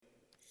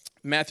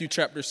Matthew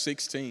chapter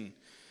 16,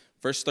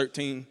 verse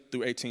 13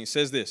 through 18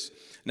 says this.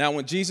 Now,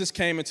 when Jesus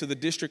came into the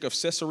district of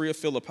Caesarea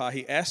Philippi,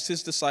 he asked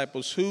his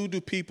disciples, "Who do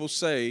people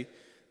say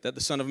that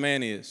the Son of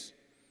Man is?"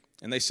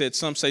 And they said,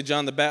 "Some say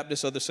John the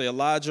Baptist, others say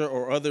Elijah,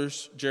 or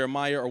others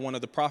Jeremiah or one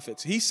of the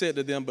prophets." He said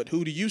to them, "But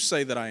who do you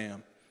say that I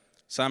am?"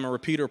 Simon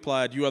Peter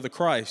replied, "You are the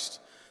Christ,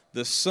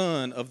 the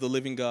Son of the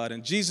living God."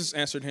 And Jesus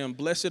answered him,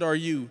 "Blessed are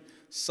you,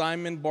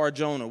 Simon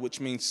Bar-Jonah," which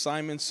means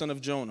Simon, son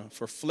of Jonah.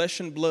 "For flesh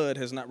and blood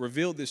has not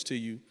revealed this to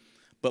you,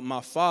 but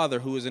my Father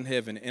who is in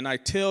heaven. And I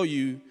tell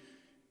you,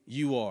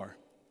 you are."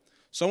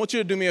 So I want you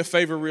to do me a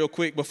favor real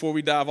quick before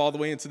we dive all the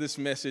way into this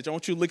message. I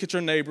want you to look at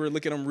your neighbor,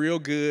 look at them real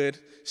good,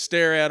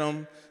 stare at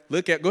them, go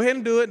ahead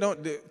and do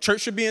it.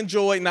 Church should be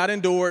enjoyed, not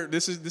endured.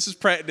 This is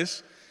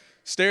practice.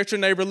 Stare at your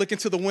neighbor, look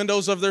into the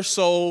windows of their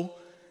soul,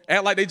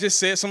 act like they just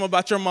said something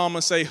about your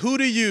mama. Say, "Who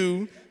do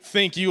you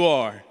think you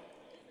are?"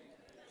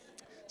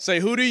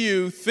 Say, "Who do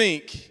you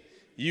think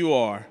you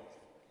are?"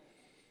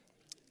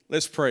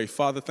 Let's pray.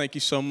 Father, thank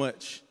you so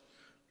much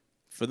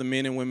for the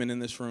men and women in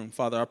this room.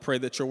 Father, I pray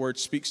that your word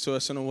speaks to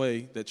us in a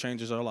way that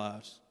changes our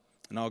lives.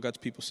 And all God's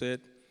people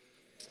said,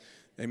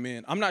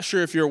 amen. I'm not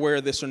sure if you're aware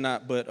of this or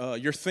not, but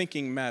your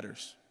thinking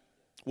matters.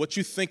 What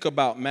you think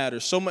about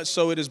matters. So much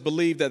so it is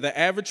believed that the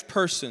average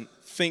person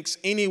thinks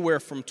anywhere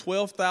from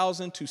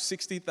 12,000 to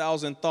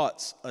 60,000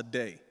 thoughts a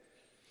day.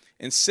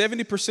 And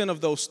 70%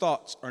 of those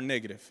thoughts are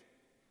negative.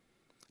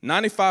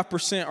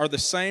 95% are the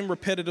same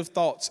repetitive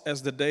thoughts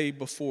as the day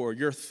before.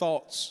 Your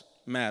thoughts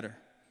matter.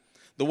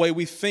 The way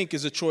we think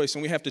is a choice,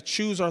 and we have to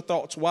choose our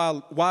thoughts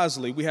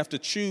wisely. We have to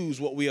choose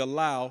what we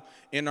allow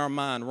in our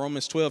mind.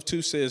 Romans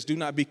 12:2 says, "Do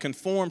not be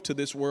conformed to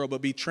this world,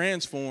 but be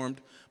transformed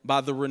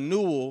by the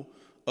renewal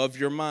of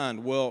your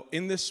mind." Well,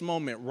 in this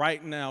moment,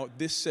 right now,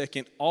 this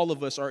second, all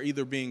of us are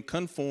either being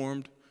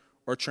conformed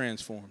or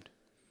transformed.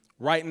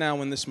 Right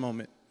now in this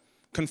moment.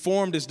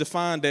 Conformed is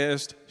defined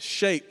as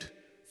shaped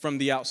from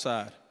the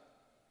outside.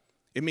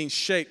 It means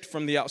shaped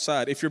from the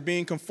outside. If you're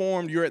being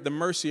conformed, you're at the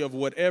mercy of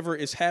whatever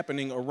is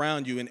happening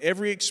around you. And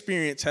every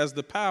experience has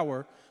the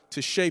power to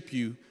shape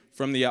you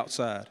from the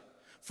outside.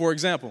 For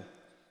example,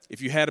 if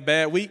you had a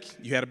bad week,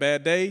 you had a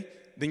bad day,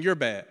 then you're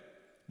bad.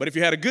 But if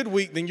you had a good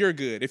week, then you're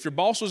good. If your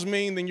boss was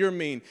mean, then you're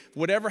mean.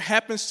 Whatever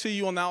happens to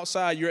you on the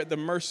outside, you're at the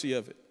mercy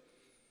of it.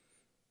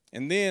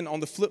 And then on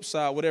the flip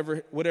side,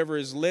 whatever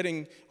is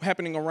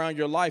happening around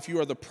your life, you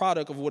are the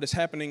product of what is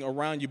happening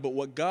around you. But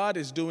what God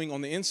is doing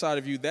on the inside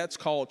of you, that's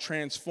called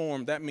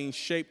transformed. That means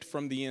shaped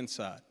from the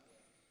inside.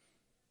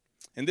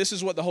 And this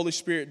is what the Holy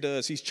Spirit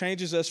does. He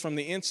changes us from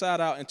the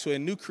inside out into a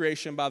new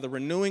creation by the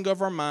renewing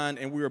of our mind,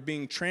 and we are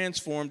being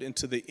transformed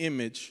into the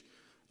image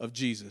of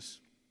Jesus.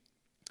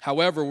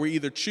 However, we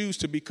either choose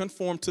to be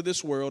conformed to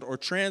this world or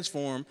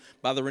transformed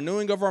by the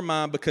renewing of our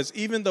mind, because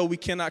even though we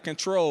cannot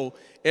control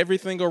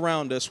everything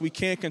around us, we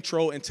can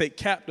control and take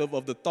captive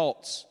of the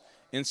thoughts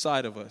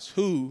inside of us.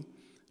 Who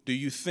do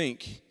you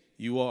think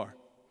you are?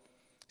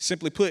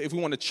 Simply put, if we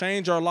want to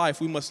change our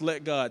life, we must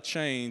let God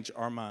change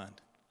our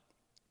mind.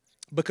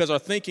 Because our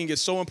thinking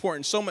is so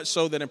important, so much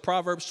so that in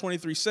Proverbs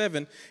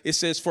 23:7, it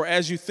says, "For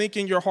as you think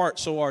in your heart,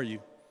 so are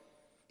you."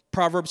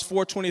 Proverbs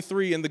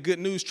 4:23 in the Good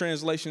News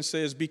translation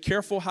says, "Be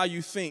careful how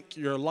you think.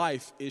 Your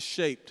life is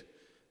shaped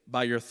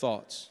by your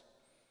thoughts."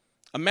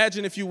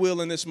 Imagine, if you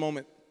will, in this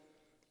moment,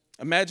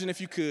 imagine if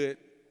you could,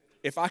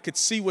 if I could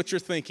see what you're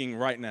thinking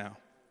right now.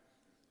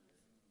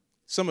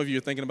 Some of you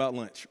are thinking about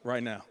lunch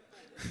right now.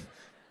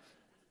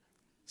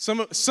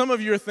 Some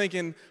of you are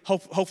thinking,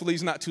 hopefully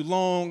it's not too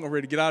long. I'm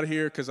ready to get out of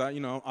here because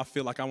I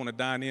feel like I want to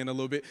dine in a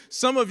little bit.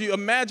 Some of you,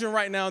 imagine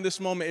right now in this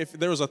moment if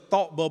there was a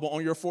thought bubble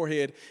on your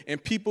forehead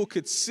and people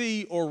could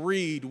see or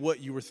read what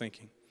you were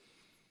thinking.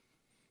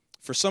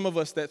 For some of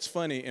us, that's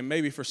funny, and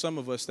maybe for some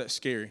of us, that's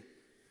scary.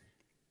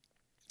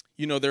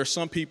 There are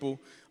some people,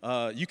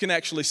 you can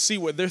actually see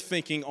what they're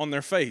thinking on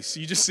their face.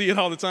 You just see it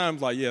all the time,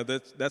 like, yeah,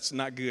 that's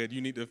not good.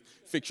 You need to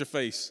fix your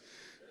face.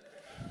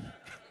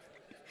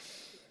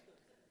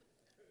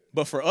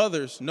 But for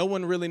others, no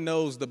one really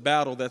knows the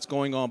battle that's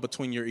going on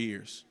between your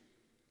ears.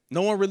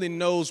 No one really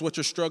knows what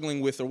you're struggling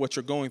with or what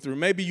you're going through.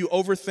 Maybe you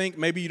overthink.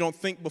 Maybe you don't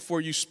think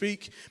before you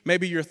speak.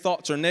 Maybe your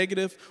thoughts are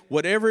negative.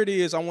 Whatever it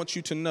is, I want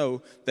you to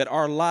know that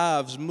our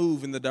lives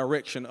move in the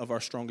direction of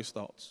our strongest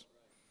thoughts.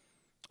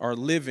 Our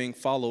living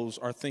follows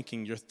our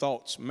thinking. Your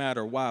thoughts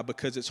matter. Why?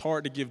 Because it's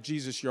hard to give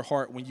Jesus your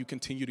heart when you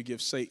continue to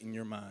give Satan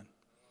your mind.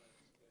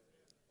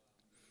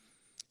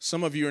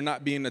 Some of you are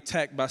not being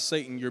attacked by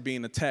Satan. You're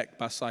being attacked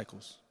by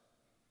cycles.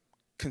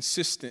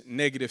 Consistent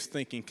negative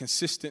thinking,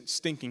 consistent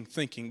stinking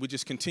thinking. We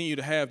just continue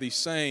to have these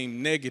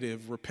same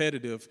negative,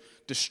 repetitive,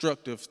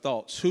 destructive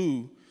thoughts.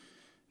 Who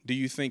do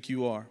you think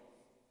you are?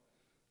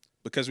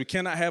 Because we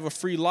cannot have a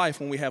free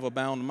life when we have a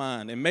bound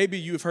mind. And maybe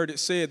you've heard it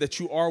said that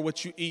you are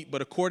what you eat,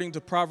 but according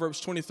to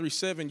Proverbs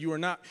 23:7, you are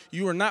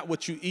not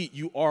what you eat,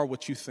 you are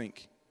what you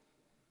think.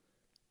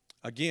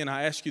 Again,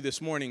 I ask you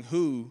this morning,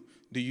 who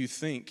do you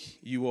think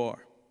you are?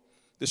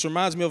 This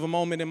reminds me of a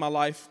moment in my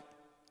life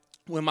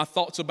when my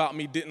thoughts about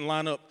me didn't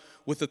line up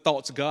with the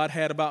thoughts God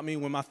had about me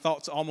when my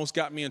thoughts almost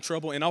got me in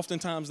trouble, and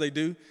oftentimes they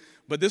do.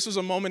 But this was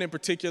a moment in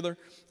particular.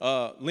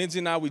 Lindsay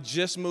and we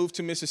just moved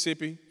to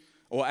Mississippi.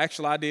 Or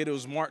actually, I did. It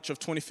was March of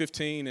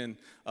 2015, and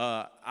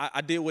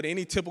I did what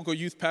any typical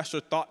youth pastor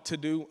thought to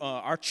do.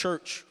 Our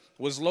church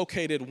was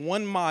located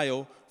 1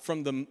 mile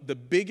from the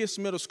biggest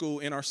middle school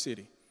in our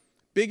city.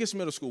 Biggest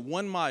middle school,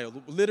 1 mile,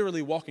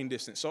 literally walking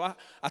distance. So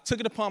I took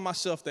it upon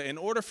myself that in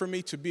order for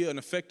me to be an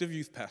effective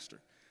youth pastor,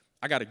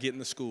 I got to get in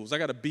the schools. I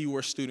got to be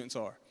where students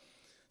are.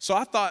 So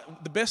I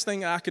thought the best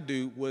thing I could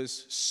do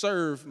was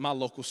serve my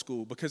local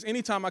school, because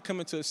anytime I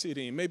come into a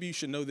city, and maybe you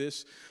should know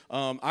this,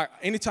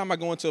 anytime I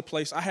go into a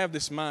place, I have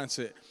this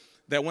mindset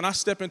that when I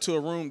step into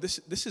a room, this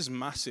is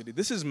my city.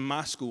 This is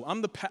my school.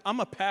 I'm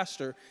a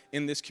pastor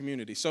in this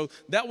community. So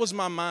that was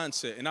my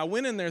mindset. And I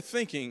went in there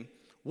thinking,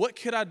 what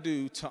could I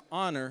do to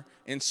honor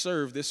and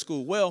serve this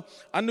school? Well,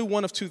 I knew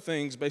one of two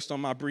things based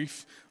on my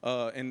brief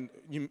and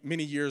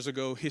many years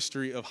ago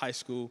history of high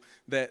school,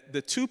 that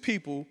the two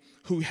people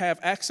who have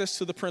access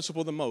to the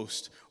principal the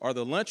most are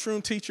the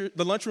lunchroom teacher,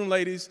 the lunchroom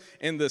ladies,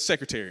 and the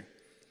secretary.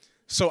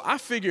 So I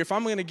figure if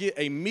I'm going to get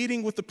a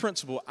meeting with the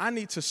principal, I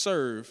need to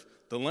serve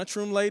the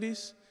lunchroom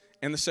ladies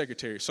and the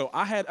secretary. So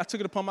I took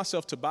it upon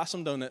myself to buy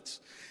some donuts,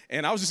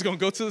 and I was just going to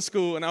go to the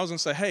school, and I was going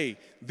to say, hey,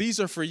 these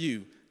are for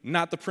you,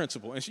 not the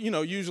principal. And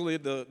usually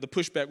the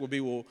pushback would be,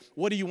 well,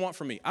 what do you want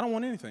from me? I don't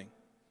want anything.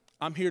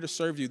 I'm here to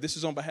serve you. This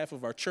is on behalf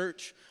of our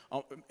church.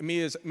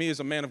 Me as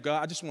a man of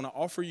God, I just want to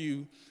offer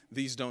you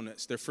these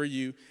donuts. They're for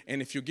you.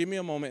 And if you'll give me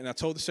a moment, and I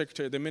told the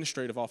secretary of the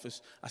administrative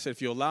office, I said,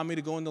 if you allow me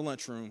to go in the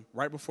lunchroom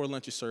right before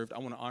lunch is served, I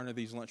want to honor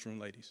these lunchroom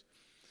ladies.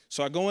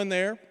 So I go in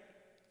there,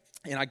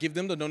 and I give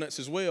them the donuts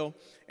as well,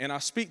 and I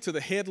speak to the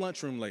head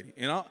lunchroom lady.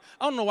 And I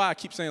don't know why I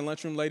keep saying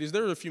lunchroom ladies.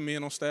 There are a few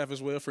men on staff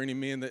as well for any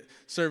men that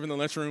serve in the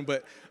lunchroom,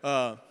 but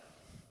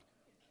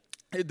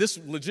this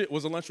legit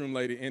was a lunchroom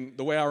lady, and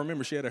the way I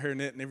remember, she had a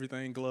hairnet and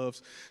everything,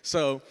 gloves.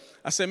 So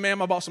I said,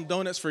 ma'am, I bought some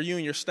donuts for you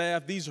and your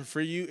staff. These are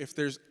for you. If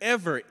there's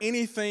ever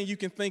anything you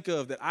can think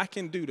of that I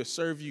can do to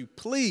serve you,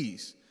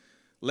 please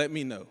let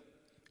me know.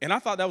 And I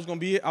thought that was going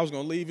to be it. I was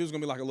going to leave. It was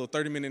going to be like a little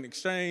 30-minute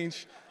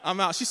exchange. I'm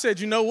out. She said,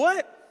 you know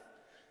what?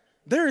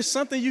 There is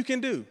something you can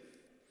do.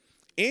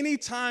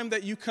 Anytime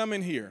that you come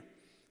in here,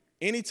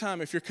 anytime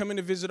if you're coming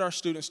to visit our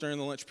students during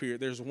the lunch period,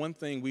 there's one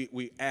thing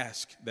we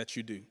ask that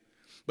you do.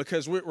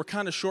 Because we're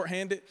kind of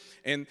shorthanded,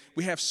 and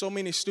we have so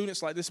many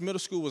students. Like this middle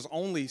school was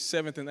only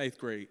 7th and 8th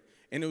grade,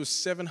 and it was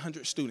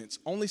 700 students,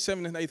 only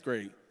 7th and 8th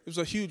grade. It was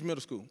a huge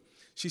middle school.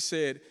 She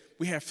said,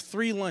 we have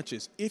 3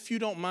 lunches. If you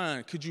don't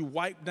mind, could you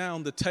wipe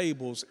down the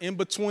tables in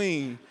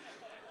between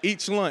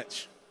each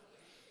lunch?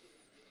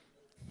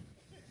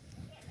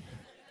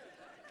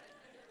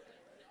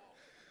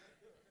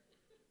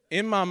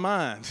 In my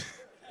mind,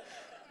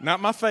 not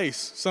my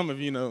face, some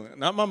of you know,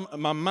 not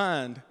my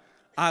mind,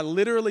 I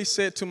literally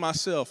said to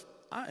myself,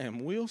 I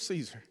am Will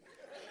Caesar.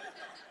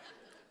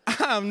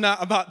 I'm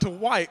not about to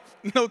wipe.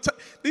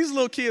 These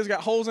little kids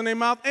got holes in their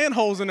mouth and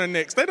holes in their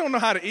necks. They don't know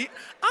how to eat.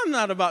 I'm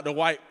not about to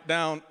wipe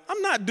down.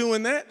 I'm not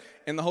doing that.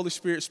 And the Holy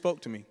Spirit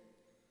spoke to me.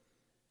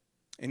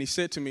 And he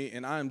said to me,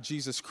 and I am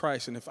Jesus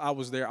Christ, and if I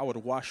was there, I would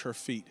wash her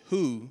feet.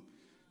 Who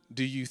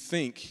do you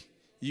think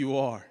you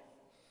are?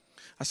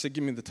 I said,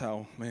 give me the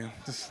towel, man.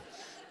 Just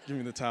give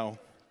me the towel.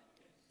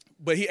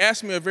 But he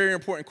asked me a very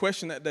important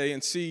question that day,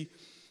 and see,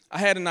 I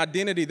had an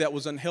identity that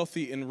was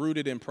unhealthy and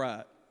rooted in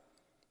pride.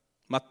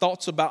 My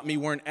thoughts about me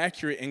weren't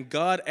accurate, and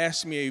God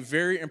asked me a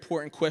very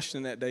important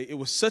question that day. It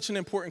was such an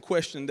important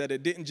question that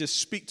it didn't just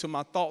speak to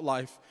my thought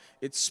life,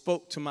 it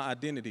spoke to my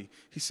identity.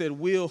 He said,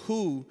 Will,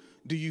 who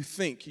do you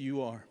think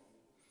you are?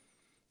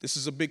 This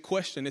is a big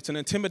question. It's an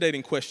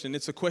intimidating question.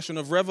 It's a question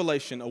of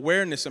revelation,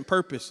 awareness, and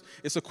purpose.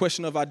 It's a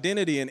question of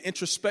identity and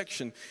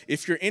introspection.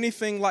 If you're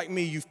anything like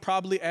me, you've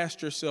probably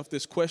asked yourself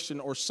this question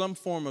or some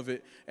form of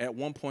it at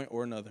one point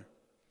or another.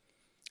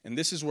 And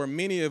this is where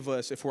many of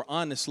us, if we're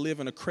honest, live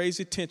in a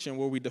crazy tension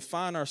where we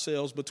define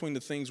ourselves between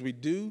the things we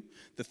do,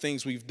 the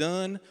things we've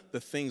done,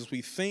 the things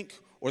we think,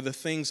 or the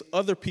things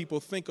other people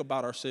think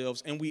about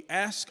ourselves. And we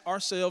ask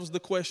ourselves the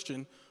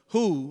question,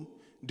 who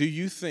do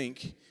you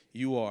think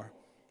you are?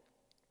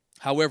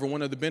 However,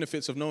 one of the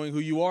benefits of knowing who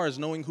you are is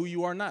knowing who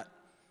you are not.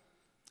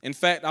 In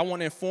fact, I want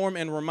to inform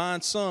and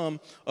remind some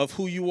of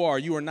who you are.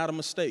 You are not a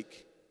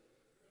mistake.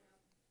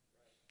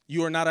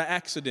 You are not an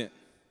accident.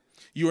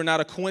 You are not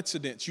a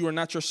coincidence. You are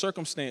not your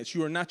circumstance.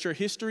 You are not your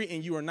history,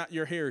 and you are not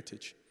your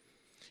heritage.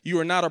 You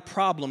are not a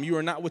problem. You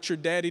are not what your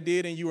daddy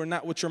did, and you are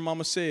not what your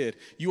mama said.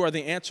 You are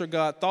the answer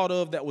God thought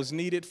of that was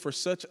needed for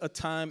such a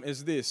time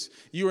as this.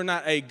 You are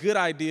not a good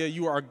idea.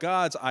 You are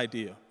God's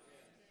idea.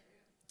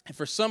 And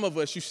for some of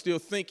us, you still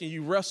think and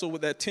you wrestle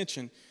with that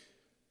tension.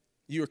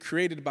 You are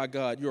created by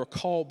God. You are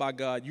called by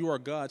God. You are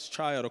God's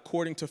child.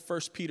 According to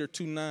 1 Peter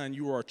 2:9,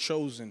 you are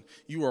chosen.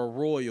 You are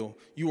royal.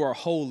 You are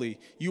holy.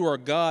 You are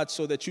God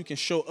so that you can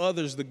show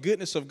others the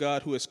goodness of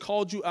God who has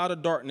called you out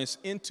of darkness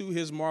into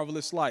his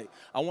marvelous light.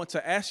 I want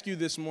to ask you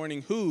this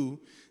morning, who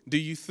do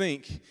you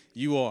think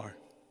you are?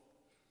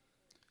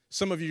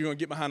 Some of you are going to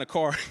get behind a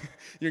car.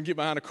 You're going to get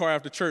behind a car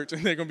after church,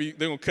 and they're going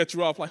to cut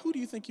you off like, who do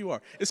you think you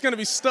are? It's going to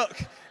be stuck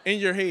in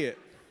your head.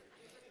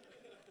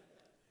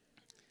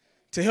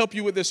 To help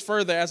you with this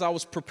further, as I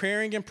was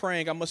preparing and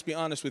praying, I must be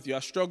honest with you, I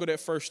struggled at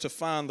first to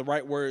find the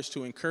right words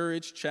to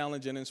encourage,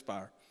 challenge, and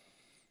inspire.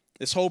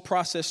 This whole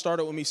process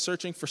started with me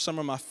searching for some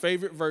of my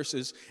favorite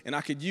verses, and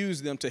I could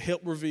use them to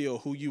help reveal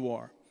who you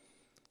are.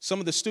 Some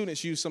of the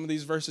students used some of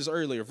these verses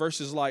earlier,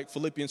 verses like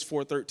Philippians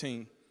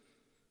 4:13.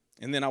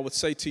 And then I would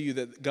say to you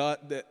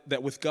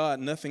that with God,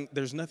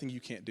 there's nothing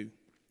you can't do.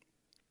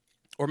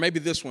 Or maybe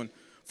this one,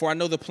 for I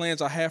know the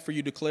plans I have for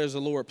you, declares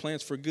the Lord,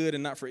 plans for good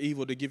and not for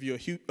evil, to give you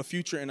a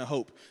future and a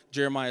hope,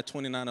 Jeremiah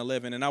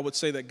 29:11. And I would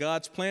say that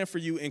God's plan for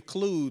you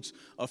includes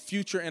a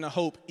future and a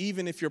hope,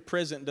 even if your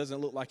present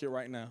doesn't look like it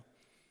right now.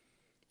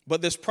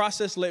 But this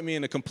process led me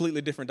in a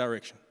completely different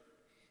direction.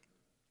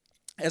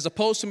 As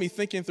opposed to me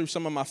thinking through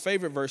some of my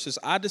favorite verses,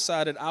 I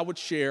decided I would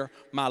share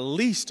my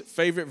least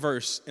favorite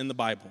verse in the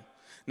Bible.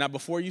 Now,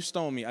 before you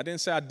stone me, I didn't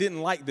say I didn't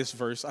like this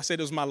verse. I said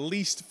it was my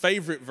least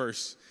favorite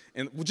verse,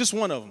 and just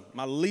one of them,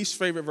 my least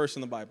favorite verse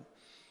in the Bible.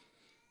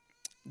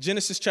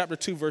 Genesis chapter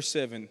 2, verse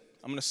 7.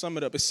 I'm going to sum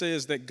it up. It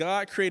says that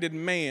God created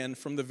man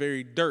from the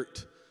very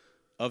dirt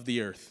of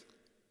the earth.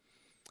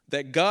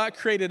 That God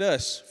created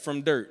us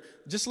from dirt.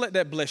 Just let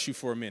that bless you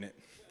for a minute.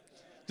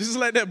 Just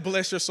let that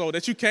bless your soul,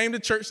 that you came to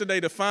church today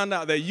to find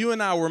out that you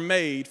and I were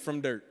made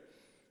from dirt.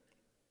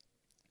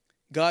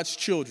 God's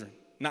children,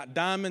 not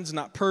diamonds,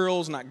 not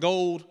pearls, not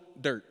gold,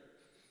 dirt.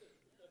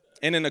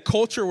 And in a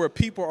culture where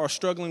people are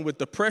struggling with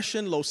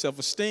depression, low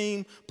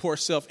self-esteem, poor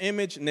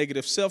self-image,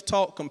 negative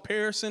self-talk,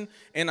 comparison,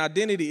 and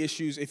identity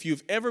issues, if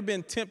you've ever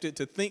been tempted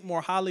to think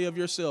more highly of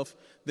yourself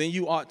than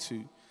you ought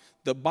to,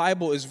 the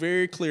Bible is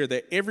very clear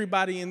that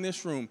everybody in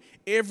this room,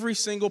 every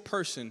single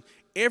person,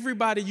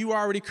 everybody you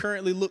already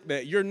currently looked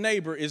at, your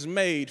neighbor is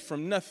made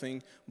from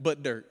nothing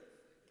but dirt.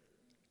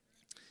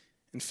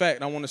 In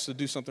fact, I want us to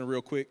do something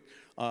real quick.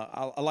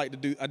 I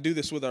do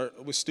this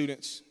with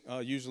students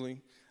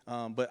usually,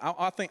 but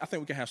I think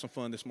we can have some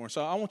fun this morning.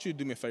 So I want you to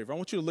do me a favor. I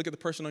want you to look at the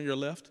person on your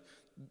left.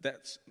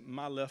 That's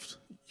my left.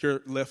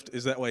 Your left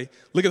is that way.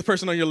 Look at the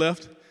person on your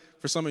left.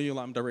 For some of you,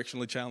 I'm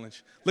directionally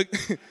challenged. Look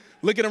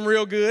at them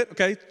real good.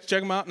 Okay,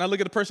 check them out. Now look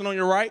at the person on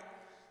your right.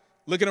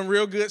 Look at them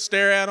real good.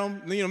 Stare at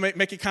them.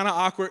 Make it kind of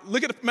awkward.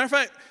 Matter of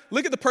fact,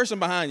 look at the person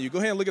behind you. Go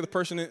ahead and look at the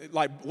person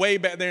like way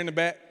back there in the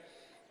back.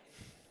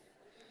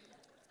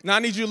 Now I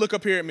need you to look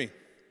up here at me.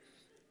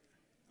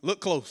 Look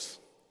close.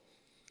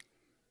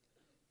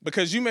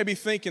 Because you may be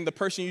thinking the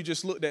person you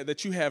just looked at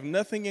that you have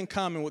nothing in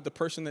common with the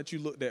person that you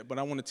looked at, but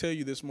I want to tell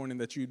you this morning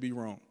that you'd be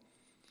wrong.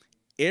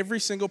 Every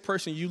single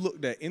person you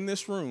looked at in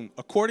this room,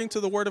 according to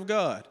the Word of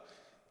God,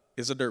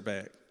 is a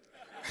dirtbag.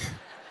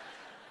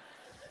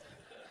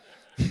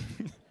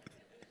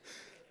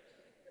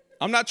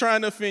 I'm not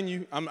trying to offend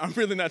you. I'm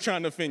really not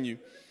trying to offend you.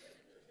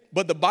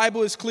 But the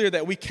Bible is clear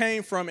that we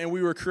came from and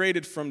we were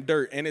created from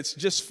dirt. And it's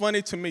just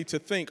funny to me to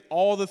think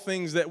all the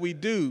things that we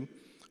do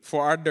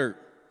for our dirt.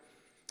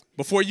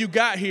 Before you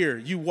got here,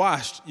 you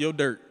washed your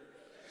dirt.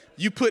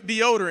 You put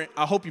deodorant.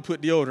 I hope you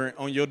put deodorant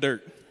on your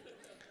dirt.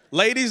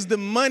 Ladies, the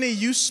money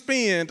you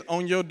spend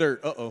on your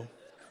dirt.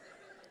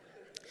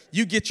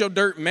 You get your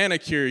dirt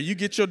manicure. You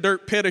get your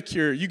dirt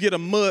pedicure. You get a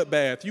mud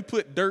bath. You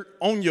put dirt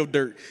on your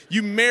dirt.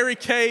 You Mary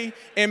Kay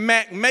and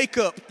Mac make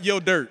up your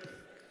dirt.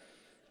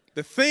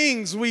 The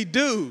things we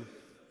do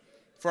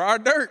for our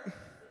dirt.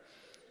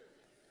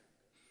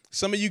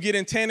 Some of you get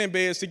in tanning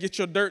beds to get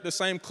your dirt the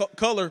same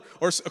color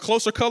or a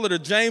closer color to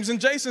James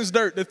and Jason's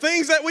dirt. The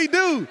things that we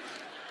do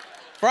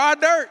for our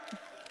dirt.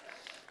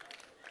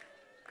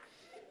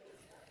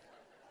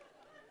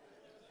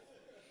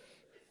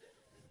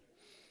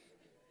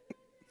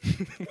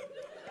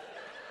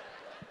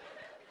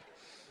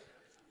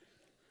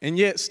 And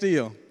yet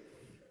still,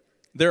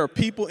 there are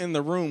people in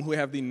the room who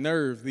have the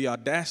nerve, the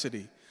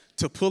audacity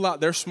to pull out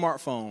their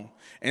smartphone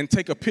and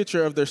take a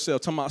picture of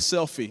themselves, talking about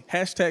selfie,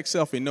 hashtag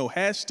selfie, no,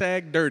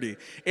 hashtag dirty.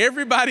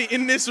 Everybody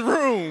in this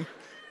room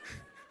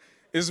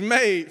is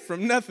made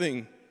from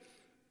nothing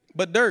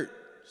but dirt.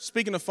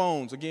 Speaking of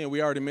phones, again,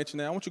 we already mentioned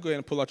that. I want you to go ahead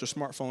and pull out your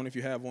smartphone if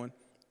you have one.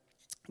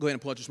 Go ahead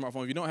and pull out your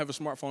smartphone. If you don't have a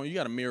smartphone, you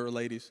got a mirror,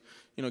 ladies.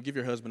 Give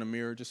your husband a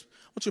mirror. I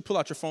want you to pull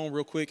out your phone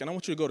real quick, and I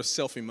want you to go to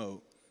selfie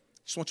mode.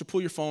 Just want you to pull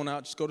your phone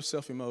out. Just go to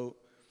selfie mode.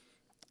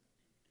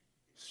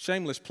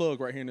 Shameless plug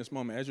right here in this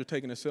moment. As you're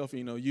taking a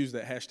selfie, use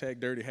that hashtag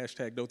dirty,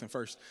 hashtag Dothan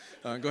first.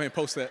 Go ahead and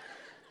post that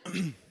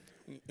and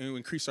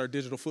increase our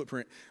digital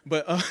footprint.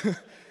 But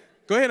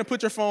go ahead and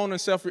put your phone in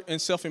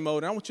selfie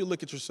mode, and I want you to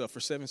look at yourself for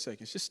 7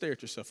 seconds. Just stare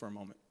at yourself for a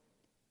moment.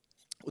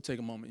 We'll take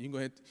a moment. You can go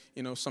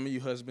ahead, some of you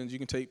husbands, you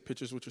can take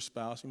pictures with your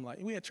spouse. You're like,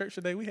 we had church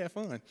today, we had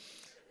fun.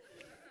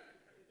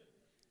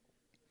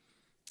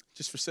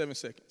 Just for 7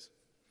 seconds.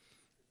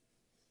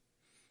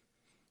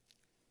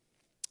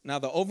 Now,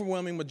 the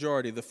overwhelming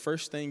majority, the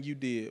first thing you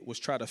did was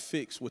try to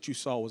fix what you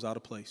saw was out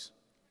of place.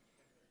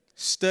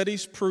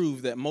 Studies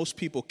prove that most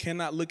people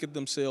cannot look at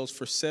themselves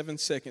for 7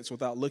 seconds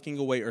without looking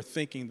away or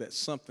thinking that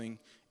something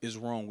is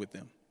wrong with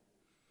them.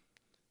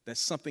 That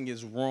something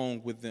is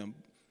wrong with them.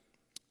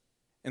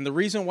 And the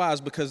reason why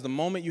is because the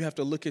moment you have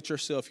to look at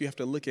yourself, you have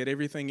to look at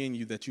everything in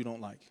you that you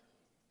don't like.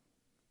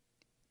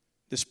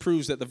 This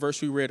proves that the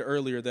verse we read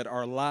earlier, that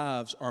our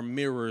lives are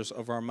mirrors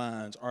of our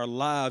minds. Our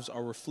lives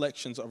are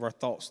reflections of our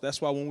thoughts.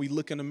 That's why when we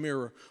look in the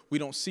mirror, we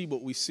don't see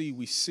what we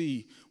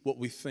see what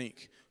we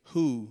think.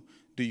 Who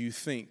do you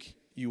think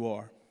you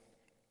are?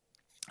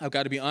 I've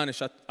got to be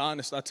honest.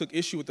 I took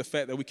issue with the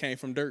fact that we came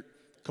from dirt.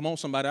 Come on,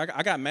 somebody.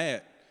 I got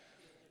mad.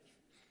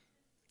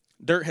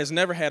 Dirt has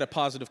never had a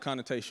positive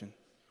connotation.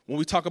 When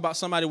we talk about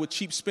somebody with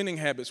cheap spending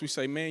habits, we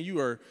say, man,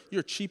 you're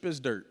cheap as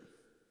dirt.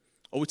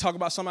 Or we talk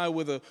about somebody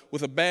with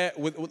a bad,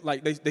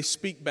 like they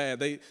speak bad,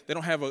 they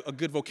don't have a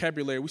good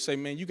vocabulary. We say,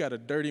 man, you got a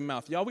dirty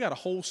mouth. Y'all, we got a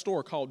whole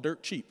store called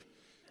Dirt Cheap.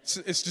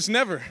 It's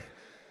never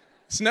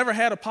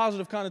had a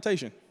positive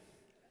connotation.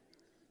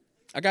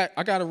 I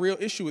got a real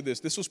issue with this.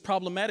 This was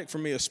problematic for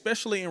me,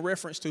 especially in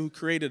reference to who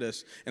created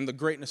us and the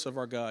greatness of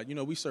our God. You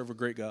know, we serve a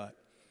great God.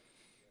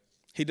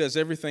 He does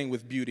everything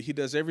with beauty. He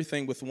does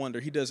everything with wonder.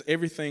 He does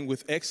everything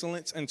with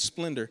excellence and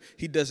splendor.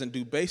 He doesn't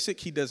do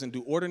basic. He doesn't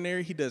do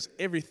ordinary. He does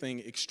everything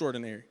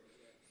extraordinary.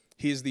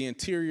 He is the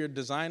interior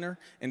designer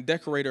and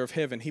decorator of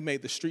heaven. He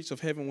made the streets of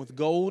heaven with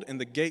gold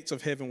and the gates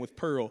of heaven with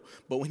pearl.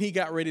 But when he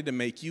got ready to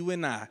make you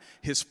and I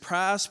his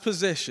prized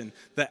possession,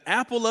 the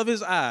apple of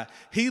his eye,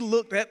 he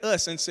looked at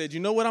us and said,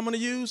 you know what I'm going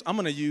to use? I'm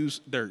going to use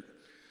dirt.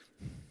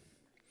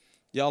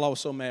 Y'all, I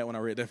was so mad when I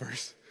read that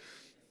verse.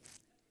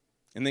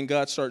 And then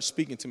God started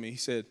speaking to me. He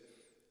said,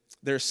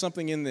 there's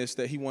something in this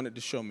that he wanted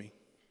to show me.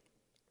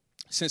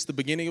 Since the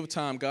beginning of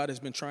time, God has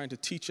been trying to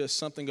teach us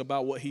something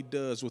about what he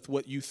does with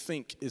what you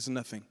think is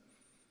nothing.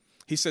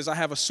 He says, I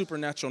have a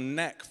supernatural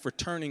knack for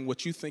turning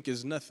what you think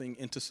is nothing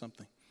into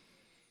something.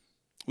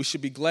 We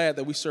should be glad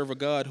that we serve a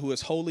God who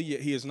is holy, yet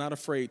he is not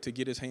afraid to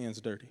get his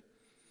hands dirty.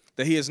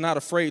 That he is not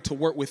afraid to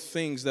work with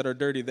things that are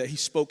dirty, that he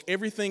spoke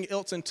everything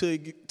else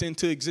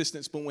into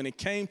existence. But when it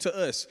came to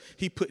us,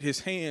 he put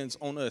his hands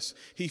on us.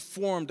 He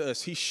formed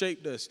us. He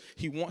shaped us.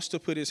 He wants to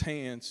put his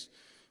hands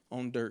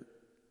on dirt.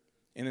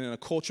 And in a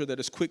culture that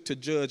is quick to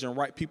judge and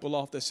write people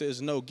off, that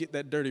says, no, get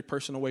that dirty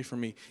person away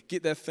from me.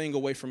 Get that thing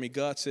away from me.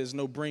 God says,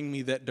 no, bring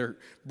me that dirt.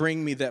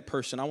 Bring me that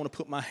person. I want to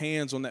put my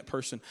hands on that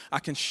person. I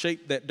can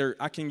shape that dirt.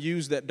 I can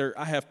use that dirt.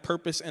 I have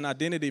purpose and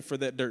identity for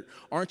that dirt.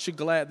 Aren't you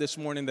glad this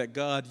morning that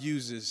God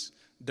uses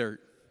dirt?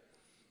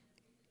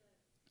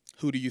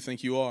 Who do you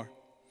think you are?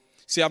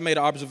 See, I've made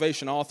an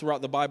observation all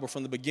throughout the Bible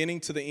from the beginning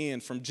to the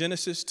end, from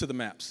Genesis to the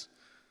maps.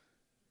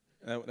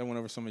 That went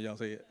over some of y'all's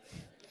head.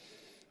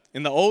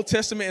 In the Old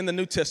Testament and the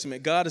New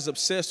Testament, God is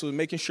obsessed with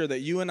making sure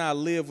that you and I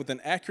live with an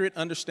accurate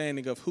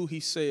understanding of who he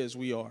says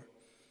we are.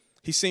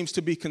 He seems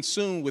to be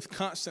consumed with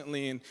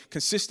constantly and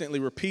consistently,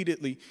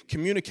 repeatedly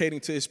communicating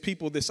to his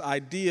people this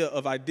idea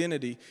of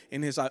identity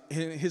and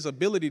his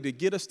ability to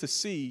get us to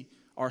see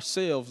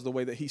ourselves the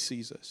way that he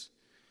sees us.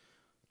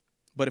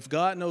 But if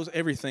God knows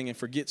everything and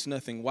forgets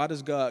nothing, why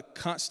does God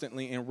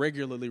constantly and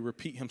regularly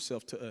repeat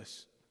himself to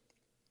us?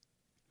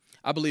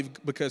 I believe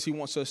because he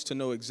wants us to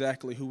know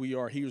exactly who we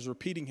are. He was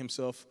repeating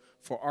himself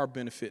for our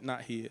benefit,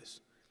 not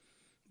his.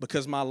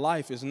 Because my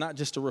life is not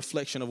just a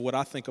reflection of what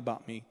I think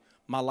about me.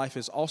 My life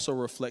is also a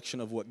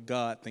reflection of what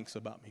God thinks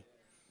about me.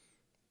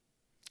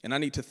 And I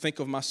need to think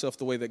of myself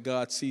the way that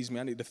God sees me.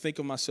 I need to think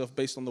of myself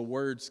based on the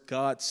words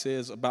God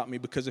says about me.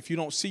 Because if you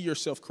don't see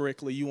yourself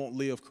correctly, you won't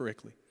live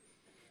correctly.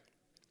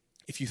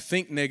 If you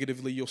think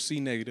negatively, you'll see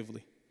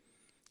negatively.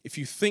 If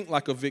you think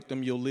like a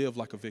victim, you'll live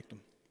like a victim.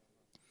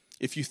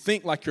 If you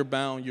think like you're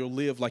bound, you'll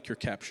live like you're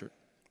captured.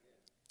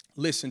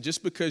 Listen,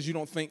 just because you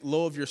don't think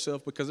low of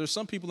yourself, because there's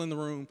some people in the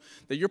room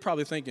that you're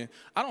probably thinking,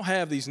 I don't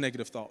have these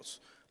negative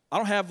thoughts. I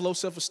don't have low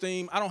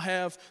self-esteem. I don't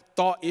have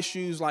thought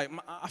issues. Like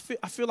I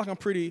feel like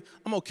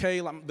I'm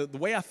okay. Like the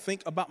way I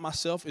think about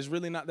myself is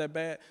really not that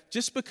bad.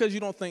 Just because you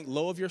don't think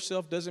low of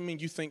yourself doesn't mean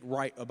you think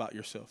right about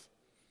yourself.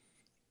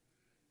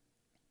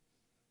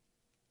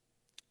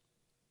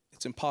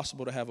 It's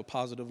impossible to have a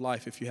positive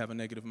life if you have a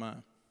negative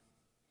mind.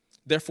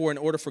 Therefore, in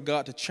order for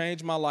God to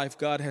change my life,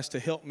 God has to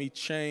help me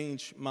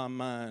change my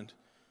mind.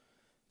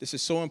 This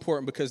is so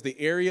important because the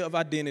area of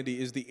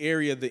identity is the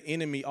area the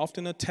enemy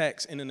often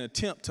attacks in an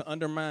attempt to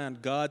undermine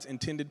God's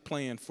intended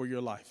plan for your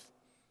life.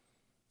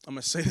 I'm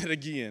going to say that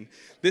again.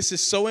 This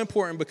is so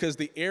important because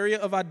the area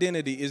of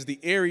identity is the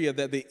area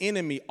that the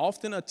enemy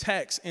often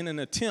attacks in an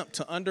attempt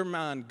to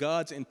undermine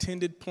God's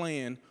intended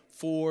plan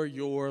for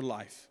your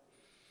life.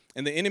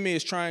 And the enemy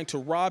is trying to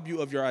rob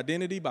you of your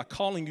identity by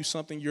calling you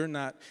something you're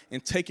not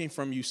and taking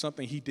from you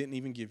something he didn't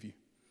even give you.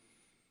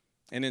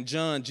 And in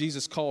John,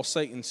 Jesus calls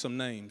Satan some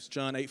names.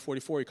 John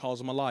 8:44, he calls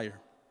him a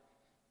liar.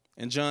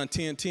 In John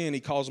 10:10,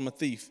 he calls him a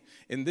thief.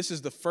 And this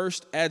is the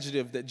first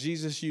adjective that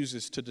Jesus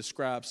uses to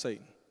describe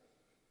Satan.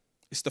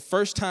 It's the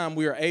first time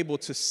we are able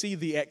to see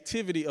the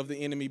activity of the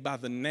enemy by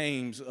the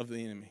names of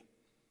the enemy.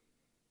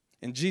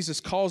 And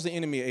Jesus calls the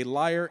enemy a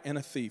liar and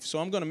a thief. So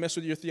I'm going to mess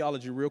with your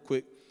theology real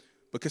quick.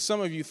 Because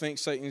some of you think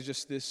Satan is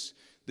just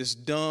this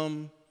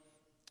dumb,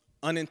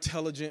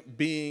 unintelligent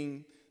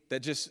being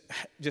that just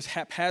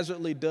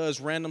haphazardly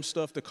does random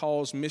stuff to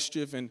cause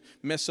mischief and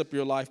mess up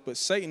your life. But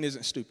Satan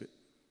isn't stupid.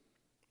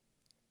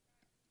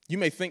 You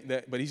may think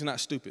that, but he's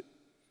not stupid.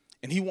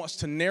 And he wants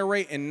to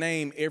narrate and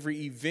name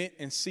every event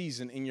and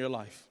season in your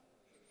life.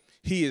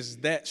 He is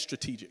that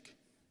strategic.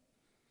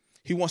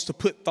 He wants to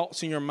put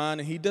thoughts in your mind,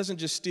 and he doesn't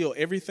just steal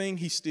everything,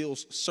 he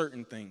steals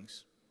certain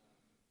things.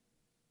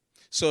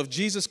 So if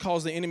Jesus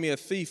calls the enemy a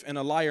thief and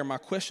a liar, my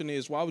question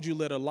is, why would you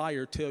let a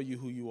liar tell you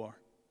who you are?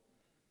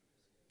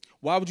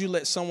 Why would you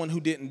let someone who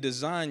didn't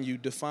design you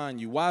define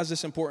you? Why is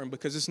this important?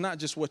 Because it's not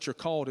just what you're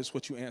called, it's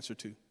what you answer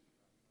to.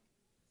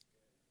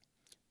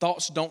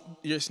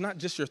 It's not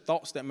just your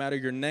thoughts that matter,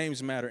 your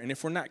names matter. And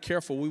if we're not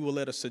careful, we will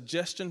let a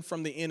suggestion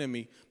from the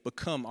enemy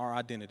become our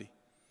identity.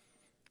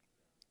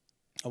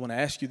 I want to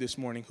ask you this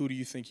morning, who do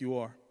you think you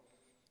are?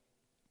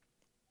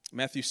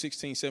 Matthew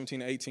 16,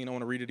 17, 18, I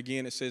want to read it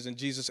again. It says, and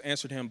Jesus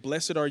answered him,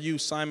 blessed are you,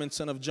 Simon,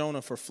 son of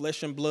Jonah, for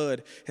flesh and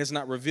blood has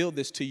not revealed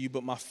this to you,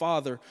 but my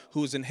Father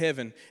who is in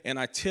heaven. And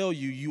I tell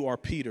you, you are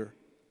Peter.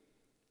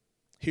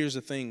 Here's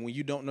the thing. When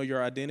you don't know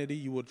your identity,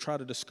 you will try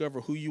to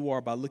discover who you are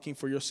by looking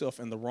for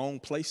yourself in the wrong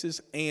places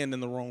and in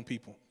the wrong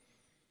people.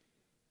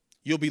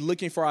 You'll be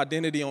looking for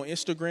identity on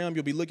Instagram.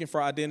 You'll be looking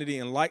for identity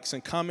in likes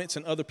and comments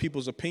and other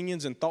people's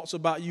opinions and thoughts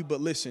about you. But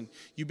listen,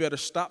 you better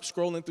stop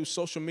scrolling through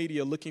social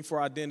media looking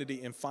for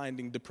identity and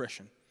finding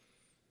depression.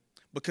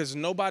 Because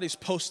nobody's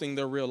posting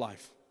their real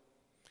life.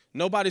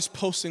 Nobody's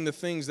posting the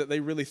things that they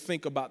really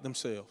think about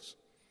themselves.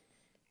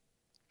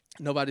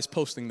 Nobody's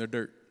posting their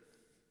dirt.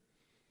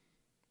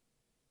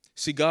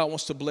 See, God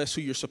wants to bless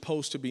who you're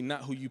supposed to be,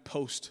 not who you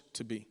post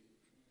to be.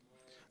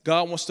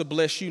 God wants to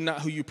bless you,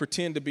 not who you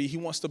pretend to be. He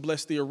wants to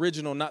bless the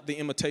original, not the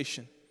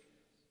imitation.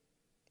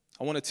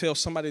 I want to tell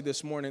somebody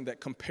this morning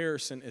that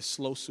comparison is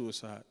slow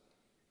suicide.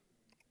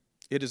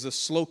 It is a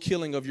slow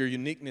killing of your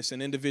uniqueness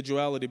and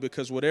individuality,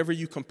 because whatever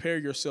you compare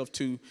yourself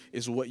to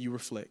is what you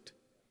reflect.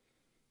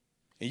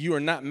 And you are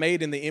not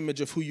made in the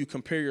image of who you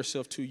compare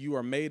yourself to. You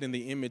are made in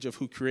the image of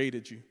who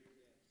created you.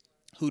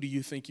 Who do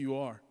you think you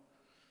are?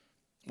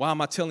 Why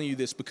am I telling you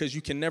this? Because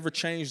you can never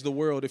change the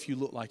world if you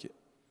look like it.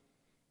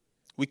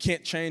 We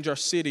can't change our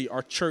city,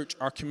 our church,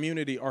 our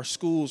community, our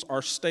schools,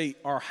 our state,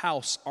 our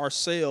house,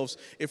 ourselves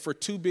if we're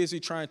too busy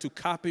trying to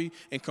copy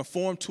and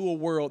conform to a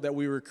world that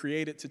we were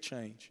created to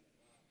change.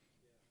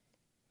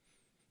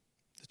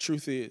 The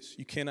truth is,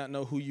 you cannot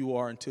know who you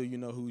are until you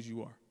know whose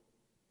you are.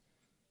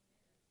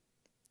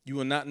 You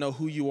will not know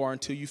who you are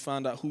until you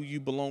find out who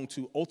you belong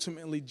to.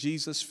 Ultimately,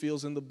 Jesus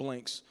fills in the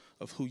blanks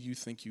of who you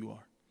think you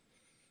are.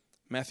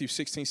 Matthew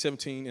 16,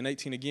 17, and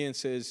 18 again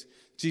says,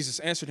 Jesus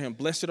answered him,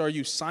 blessed are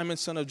you, Simon,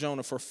 son of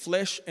Jonah, for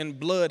flesh and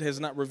blood has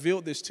not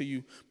revealed this to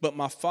you, but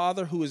my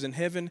Father who is in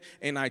heaven,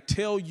 and I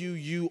tell you,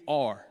 you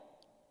are.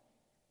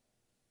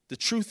 The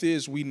truth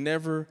is, we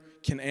never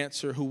can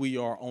answer who we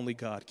are, only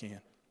God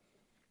can.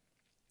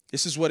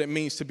 This is what it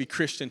means to be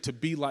Christian, to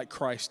be like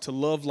Christ, to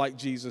love like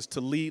Jesus,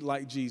 to lead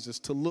like Jesus,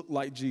 to look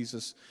like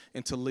Jesus,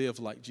 and to live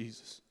like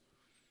Jesus.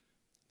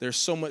 There's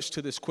so much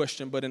to this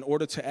question, but in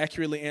order to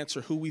accurately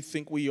answer who we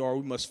think we are,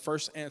 we must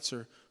first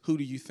answer, who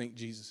do you think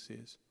Jesus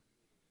is?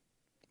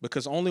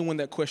 Because only when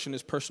that question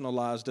is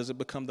personalized does it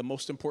become the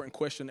most important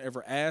question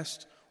ever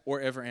asked or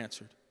ever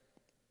answered.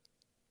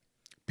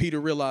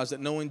 Peter realized that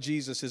knowing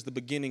Jesus is the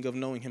beginning of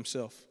knowing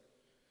himself.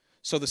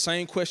 So the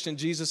same question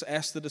Jesus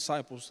asked the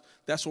disciples,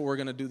 that's what we're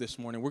going to do this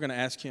morning. We're going to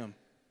ask him.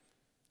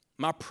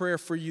 My prayer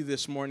for you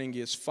this morning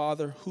is,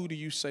 Father, who do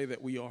you say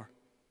that we are?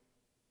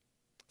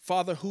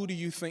 Father, who do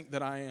you think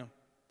that I am?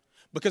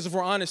 Because if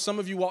we're honest, some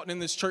of you walked in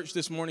this church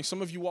this morning,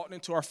 some of you walked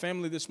into our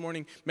family this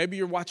morning, maybe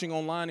you're watching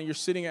online and you're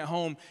sitting at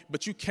home,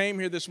 but you came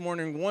here this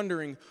morning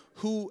wondering,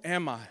 who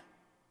am I?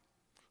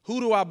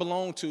 Who do I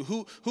belong to?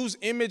 Whose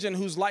image and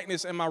whose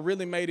likeness am I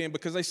really made in?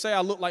 Because they say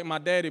I look like my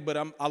daddy, but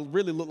I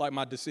really look like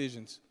my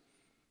decisions.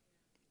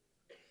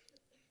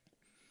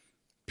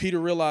 Peter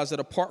realized that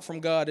apart from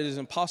God, it is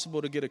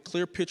impossible to get a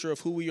clear picture of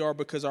who we are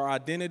because our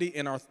identity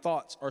and our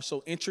thoughts are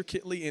so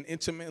intricately and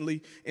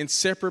intimately,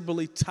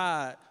 inseparably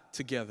tied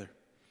together.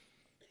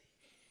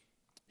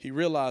 He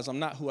realized, I'm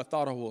not who I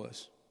thought I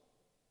was.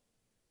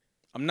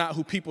 I'm not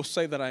who people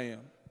say that I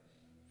am.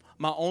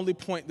 My only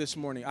point this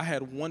morning, I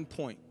had one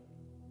point.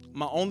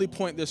 My only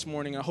point this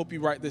morning, I hope you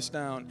write this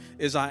down,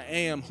 is I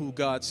am who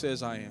God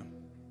says I am.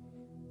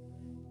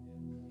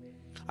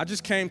 I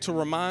just came to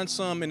remind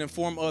some and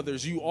inform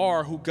others, you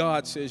are who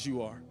God says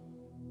you are.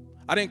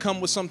 I didn't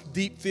come with some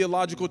deep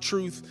theological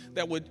truth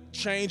that would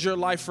change your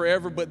life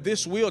forever, but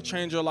this will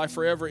change your life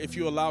forever if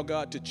you allow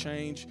God to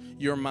change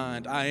your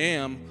mind. I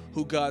am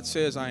who God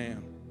says I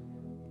am.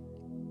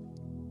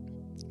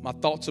 My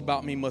thoughts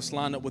about me must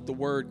line up with the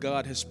word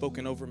God has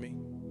spoken over me.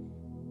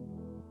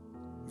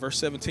 Verse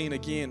 17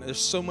 again,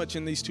 there's so much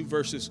in these two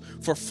verses.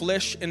 For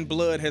flesh and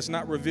blood has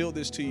not revealed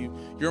this to you.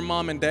 Your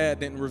mom and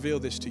dad didn't reveal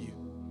this to you.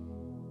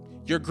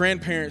 Your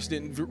grandparents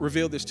didn't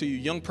reveal this to you.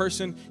 Young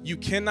person, you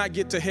cannot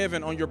get to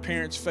heaven on your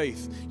parents'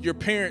 faith. Your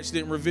parents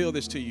didn't reveal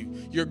this to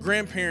you. Your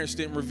grandparents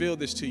didn't reveal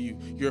this to you.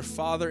 Your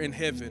Father in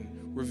heaven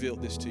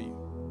revealed this to you.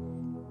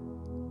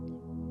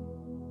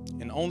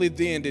 And only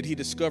then did he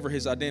discover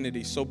his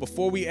identity. So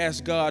before we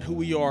ask God who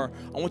we are,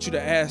 I want you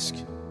to ask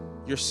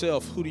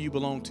yourself, who do you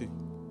belong to?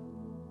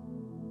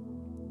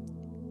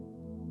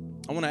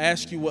 I want to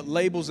ask you, what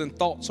labels and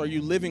thoughts are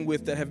you living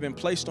with that have been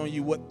placed on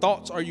you? What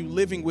thoughts are you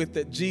living with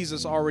that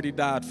Jesus already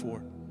died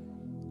for?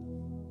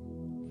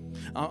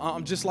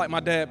 I'm just like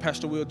my dad,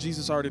 Pastor Will.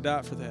 Jesus already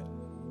died for that.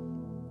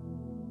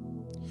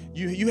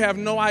 You have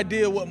no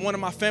idea what one of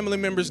my family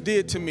members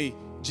did to me.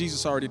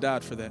 Jesus already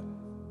died for that.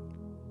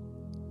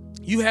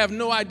 You have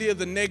no idea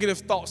the negative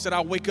thoughts that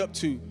I wake up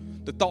to,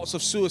 the thoughts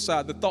of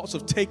suicide, the thoughts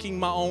of taking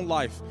my own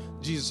life.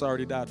 Jesus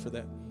already died for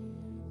that.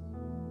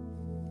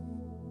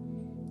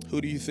 Who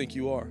do you think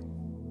you are?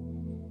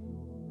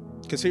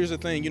 Because here's the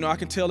thing, I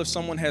can tell if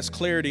someone has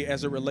clarity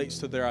as it relates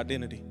to their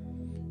identity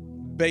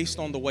based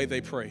on the way they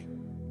pray.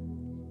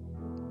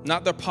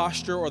 Not their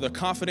posture or their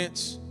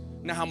confidence,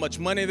 not how much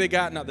money they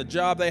got, not the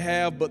job they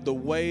have, but the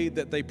way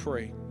that they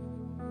pray.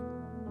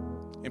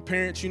 And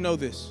parents, you know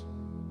this,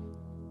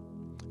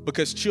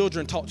 because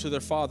children talk to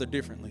their father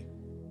differently.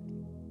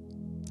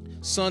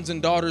 Sons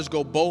and daughters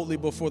go boldly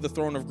before the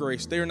throne of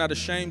grace. They are not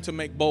ashamed to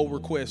make bold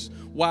requests.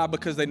 Why?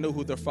 Because they know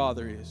who their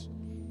father is.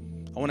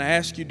 I want to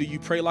ask you, do you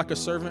pray like a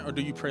servant or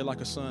do you pray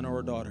like a son or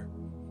a daughter?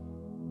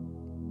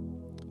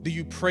 Do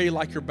you pray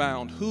like you're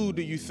bound? Who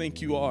do you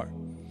think you are?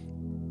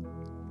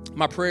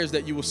 My prayer is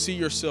that you will see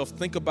yourself,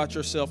 think about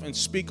yourself, and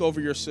speak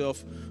over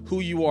yourself who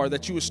you are,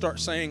 that you will start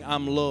saying,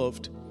 I'm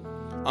loved,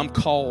 I'm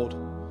called,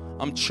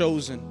 I'm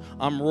chosen,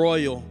 I'm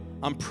royal,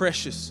 I'm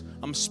precious,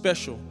 I'm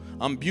special,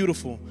 I'm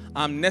beautiful,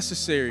 I'm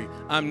necessary,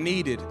 I'm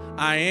needed,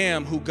 I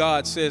am who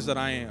God says that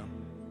I am.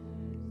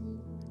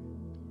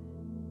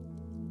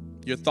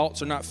 Your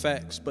thoughts are not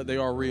facts, but they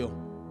are real.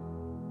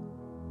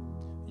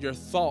 Your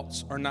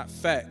thoughts are not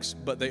facts,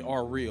 but they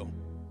are real.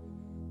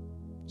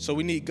 So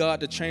we need God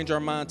to change our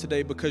mind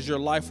today, because your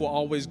life will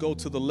always go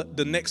to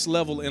the next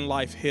level in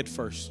life head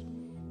first.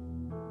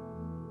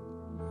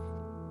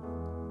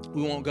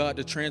 We want God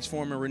to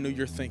transform and renew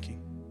your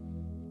thinking.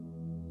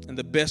 And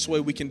the best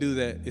way we can do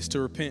that is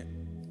to repent.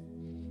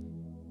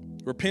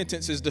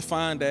 Repentance is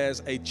defined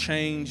as a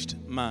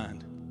changed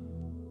mind.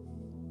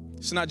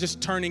 It's not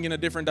just turning in a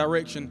different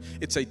direction.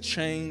 It's a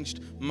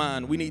changed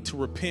mind. We need to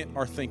repent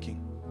our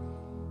thinking.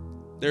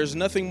 There's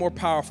nothing more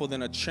powerful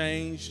than a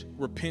changed,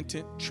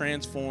 repentant,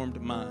 transformed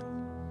mind.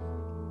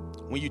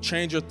 When you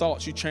change your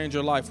thoughts, you change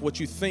your life. What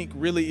you think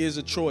really is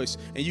a choice.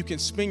 And you can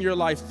spend your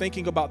life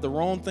thinking about the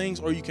wrong things,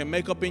 or you can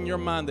make up in your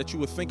mind that you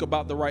will think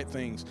about the right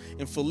things.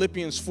 And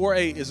Philippians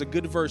 4:8 is a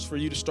good verse for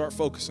you to start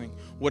focusing.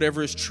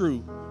 Whatever is true,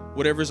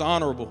 whatever is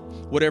honorable,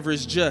 whatever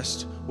is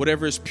just,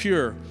 whatever is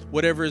pure,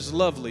 whatever is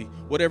lovely,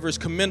 whatever is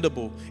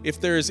commendable, if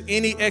there is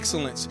any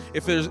excellence,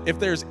 if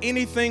there's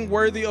anything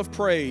worthy of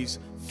praise,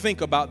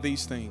 think about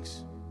these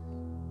things.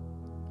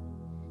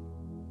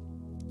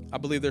 I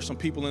believe there's some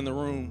people in the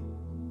room,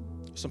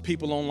 some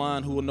people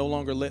online who will no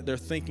longer let their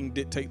thinking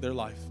dictate their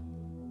life.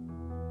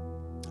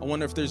 I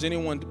wonder if there's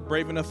anyone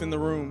brave enough in the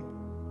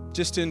room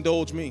just to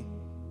indulge me,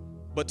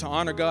 but to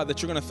honor God,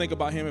 that you're going to think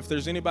about him. If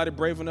there's anybody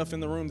brave enough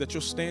in the room that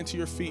you'll stand to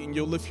your feet and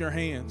you'll lift your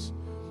hands.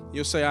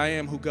 You'll say, I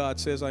am who God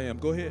says I am.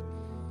 Go ahead.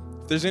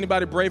 If there's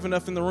anybody brave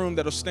enough in the room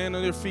that'll stand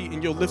on their feet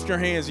and you'll lift your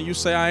hands and you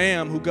say, I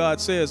am who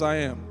God says I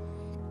am.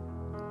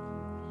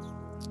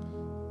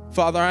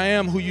 Father, I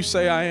am who you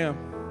say I am.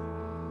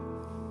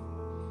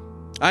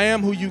 I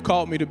am who you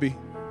called me to be.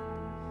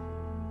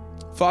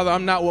 Father,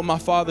 I'm not what my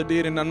father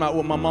did and I'm not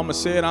what my mama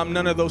said. I'm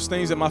none of those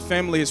things that my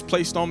family has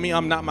placed on me.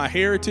 I'm not my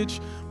heritage,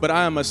 but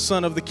I am a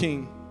son of the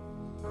King.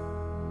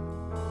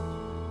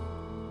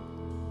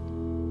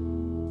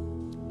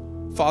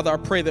 Father, I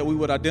pray that we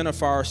would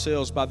identify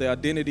ourselves by the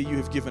identity you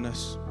have given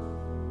us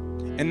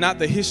and not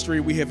the history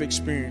we have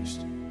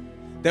experienced.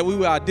 That we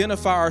would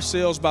identify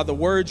ourselves by the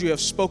words you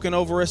have spoken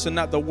over us and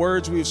not the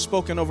words we have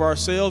spoken over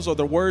ourselves or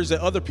the words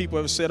that other people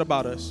have said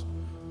about us.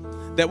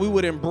 That we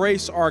would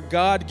embrace our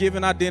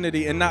God-given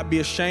identity and not be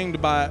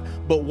ashamed by it,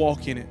 but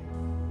walk in it.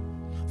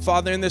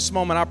 Father, in this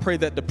moment, I pray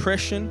that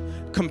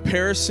depression,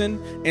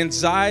 comparison,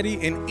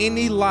 anxiety, and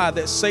any lie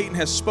that Satan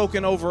has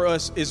spoken over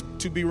us is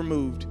to be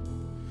removed.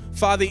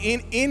 Father,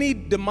 in any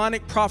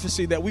demonic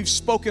prophecy that we've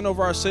spoken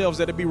over ourselves,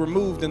 that it be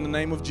removed in the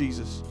name of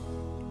Jesus.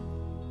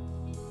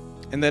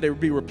 And that it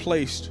be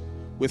replaced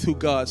with who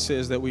God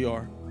says that we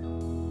are.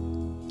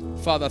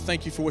 Father, I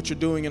thank you for what you're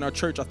doing in our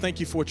church. I thank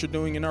you for what you're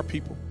doing in our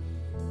people.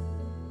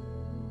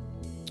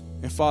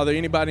 And Father,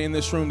 anybody in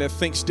this room that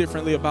thinks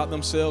differently about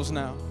themselves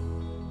now,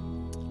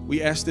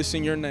 we ask this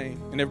in your name.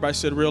 And everybody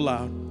said real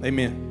loud,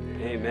 amen.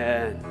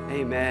 Amen.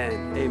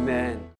 Amen. Amen.